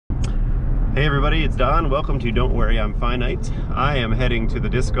Hey everybody, it's Don. Welcome to Don't Worry, I'm Finite. I am heading to the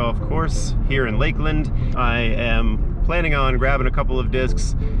disc golf course here in Lakeland. I am planning on grabbing a couple of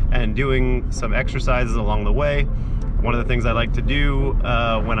discs and doing some exercises along the way. One of the things I like to do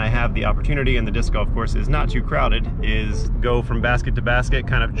when I have the opportunity and the disc golf course is not too crowded is go from basket to basket,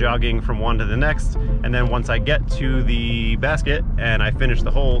 kind of jogging from one to the next. And then once I get to the basket and I finish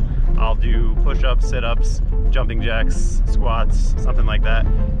the hole, I'll do push-ups, sit-ups, jumping jacks, squats, something like that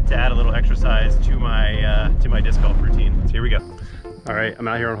to add a little exercise to my disc golf routine. So here we go. All right, I'm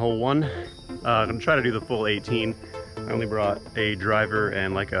out here on hole 1. I'm gonna try to do the full 18. I only brought a driver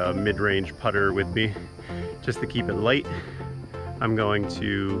and like a mid-range putter with me just to keep it light. I'm going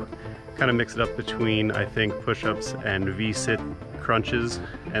to kind of mix it up between, I think, push-ups and V-sit crunches,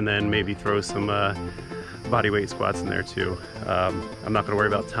 and then maybe throw some body weight squats in there too. I'm not gonna worry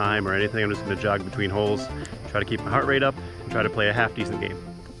about time or anything. I'm just gonna jog between holes, try to keep my heart rate up, and try to play a half decent game.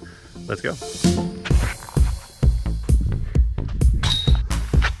 Let's go.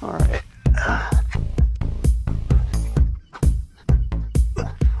 All right.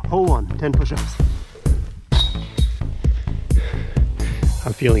 Hole 1, 10 push-ups.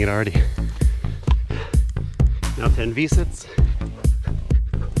 I'm feeling it already. Now 10 V-sits.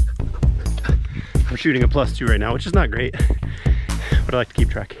 I'm shooting a +2 right now, which is not great, but I like to keep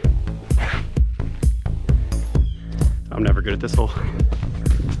track. I'm never good at this hole.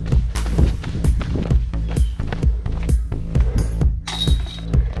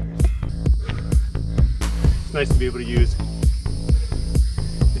 It's nice to be able to use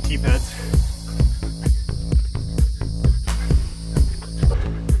the tee pads.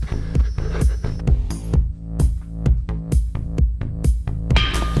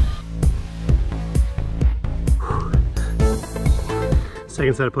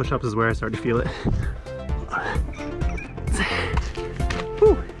 Second set of push-ups is where I start to feel it.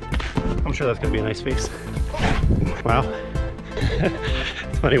 Whew. I'm sure that's gonna be a nice face. Wow.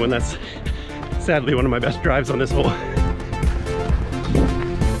 It's funny when that's sadly one of my best drives on this hole.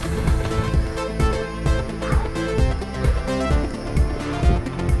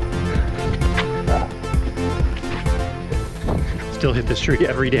 Still hit this tree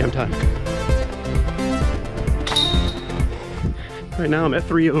every damn time. Right now I'm at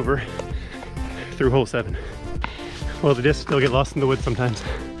 3 over through hole 7. Well, the discs still get lost in the woods sometimes.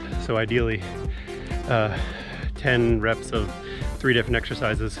 So ideally, 10 reps of 3 different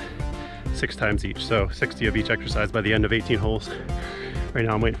exercises, 6 times each. So 60 of each exercise by the end of 18 holes. Right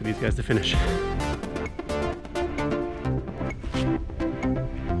now I'm waiting for these guys to finish.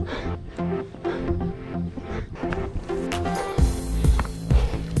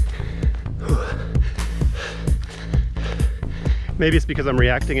 Maybe it's because I'm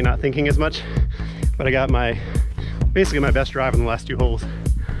reacting and not thinking as much, but I got basically my best drive in the last 2 holes.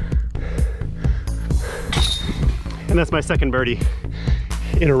 And that's my second birdie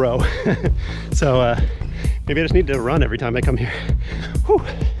in a row. So maybe I just need to run every time I come here. Whew.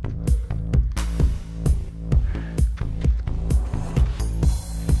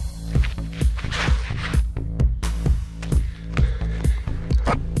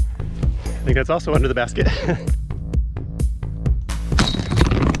 I think that's also under the basket.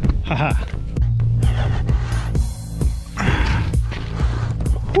 Haha.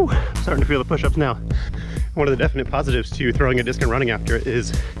 Whew, I'm starting to feel the push-ups now. One of the definite positives to throwing a disc and running after it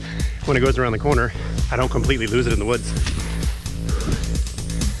is when it goes around the corner, I don't completely lose it in the woods.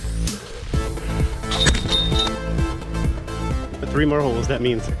 But 3 more holes, that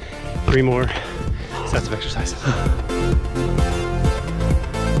means 3 more sets of exercises.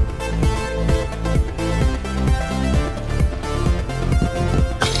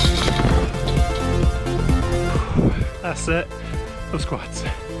 Last set of squats.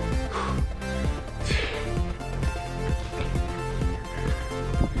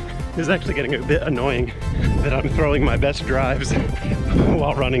 This is actually getting a bit annoying that I'm throwing my best drives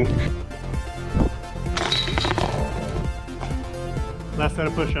while running. Last set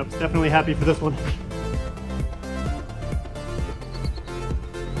of push-ups. Definitely happy for this one.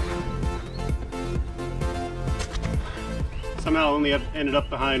 Somehow only ended up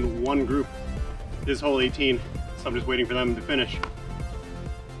behind one group this hole 18. So I'm just waiting for them to finish.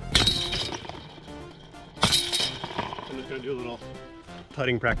 I'm just gonna do a little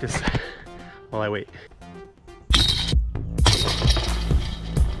putting practice while I wait.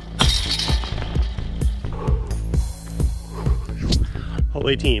 Hole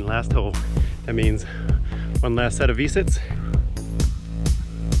 18, last hole. That means one last set of V-sits.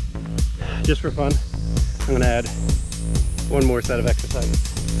 Just for fun, I'm gonna add one more set of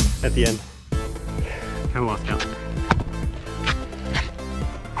exercises at the end. Kind of lost count.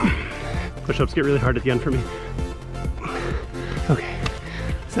 Push-ups get really hard at the end for me. Okay,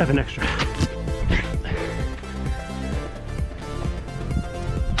 7 extra.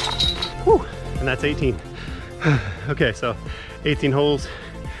 Whew, and that's 18. Okay, so 18 holes,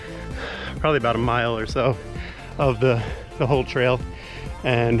 probably about a mile or so of the whole trail,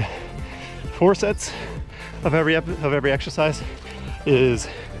 and 4 sets of every exercise is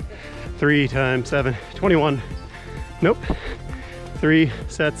 3 times 7, 21. Nope, 3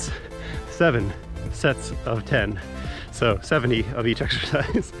 sets, 7 sets of 10. So 70 of each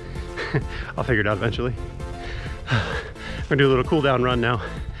exercise. I'll figure it out eventually. I'm gonna do a little cool down run now.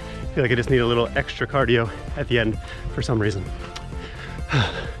 I feel like I just need a little extra cardio at the end for some reason.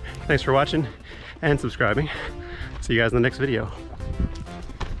 Thanks for watching and subscribing. See you guys in the next video.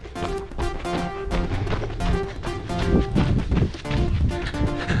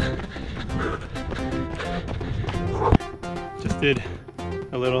 Just did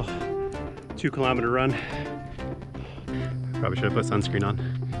a little 2-kilometer run. Probably should have put sunscreen on.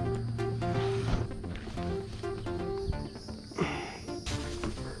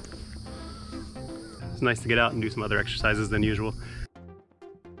 It's nice to get out and do some other exercises than usual.